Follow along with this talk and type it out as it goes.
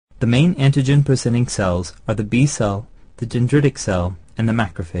The main antigen-presenting cells are the B cell, the dendritic cell, and the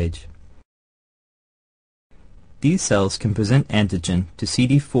macrophage. These cells can present antigen to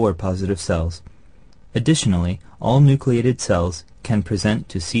CD4 positive cells. Additionally, all nucleated cells can present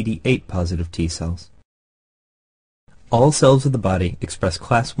to CD8 positive T cells. All cells of the body express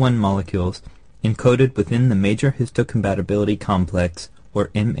class I molecules encoded within the major histocompatibility complex, or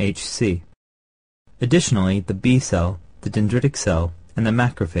MHC. Additionally, the B cell, the dendritic cell, and the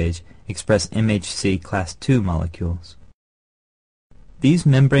macrophage express MHC class II molecules. These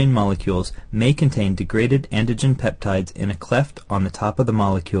membrane molecules may contain degraded antigen peptides in a cleft on the top of the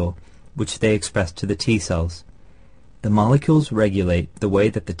molecule, which they express to the T cells. The molecules regulate the way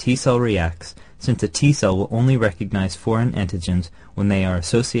that the T cell reacts, since a T cell will only recognize foreign antigens when they are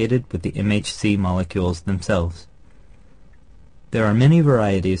associated with the MHC molecules themselves. There are many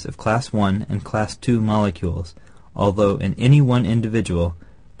varieties of class I and class II molecules, although in any one individual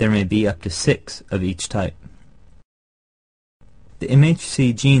there may be up to 6 of each type. The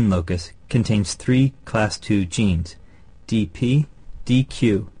MHC gene locus contains 3 class II genes, DP,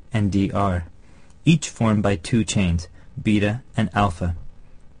 DQ, and DR, each formed by 2 chains, beta and alpha.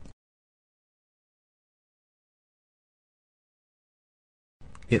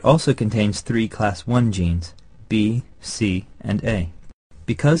 It also contains 3 class I genes, B, C, and A.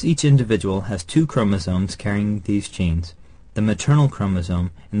 Because each individual has 2 chromosomes carrying these genes, the maternal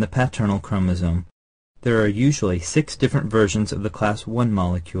chromosome and the paternal chromosome, there are usually 6 different versions of the class I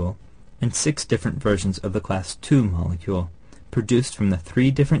molecule and 6 different versions of the class II molecule, produced from the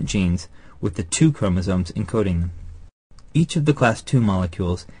 3 different genes with the 2 chromosomes encoding them. Each of the class II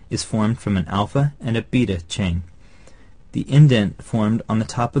molecules is formed from an alpha and a beta chain. The indent formed on the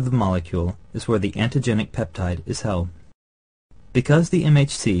top of the molecule is where the antigenic peptide is held. Because the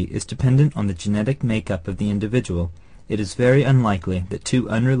MHC is dependent on the genetic makeup of the individual, it is very unlikely that 2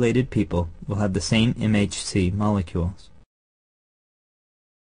 unrelated people will have the same MHC molecules.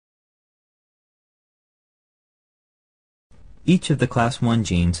 Each of the class I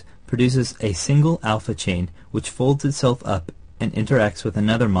genes produces a single alpha chain which folds itself up and interacts with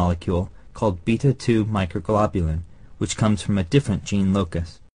another molecule called beta-2 microglobulin, which comes from a different gene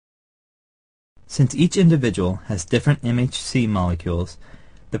locus. Since each individual has different MHC molecules,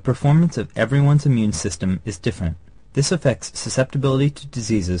 the performance of everyone's immune system is different. This affects susceptibility to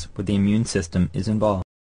diseases where the immune system is involved.